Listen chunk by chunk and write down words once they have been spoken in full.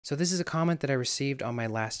So this is a comment that I received on my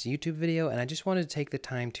last YouTube video, and I just wanted to take the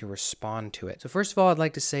time to respond to it. So first of all, I'd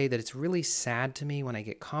like to say that it's really sad to me when I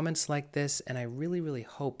get comments like this, and I really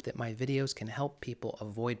hope that my videos can help people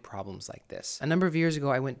avoid problems like this. A number of years ago,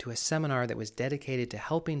 I went to a seminar that was dedicated to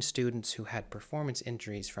helping students who had performance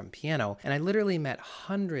injuries from piano, and I literally met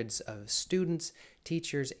hundreds of students,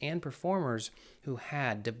 teachers, and performers who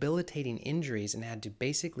had debilitating injuries and had to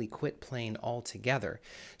basically quit playing altogether.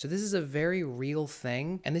 So this is a very real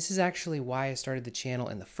thing, and this is actually why I started the channel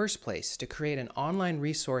in the first place, to create an online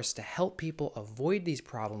resource to help people avoid these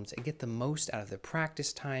problems and get the most out of their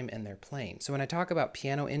practice time and their playing. So when I talk about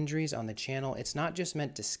piano injuries on the channel, it's not just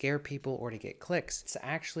meant to scare people or to get clicks. It's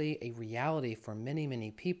actually a reality for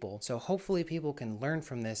many people. So hopefully people can learn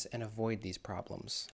from this and avoid these problems.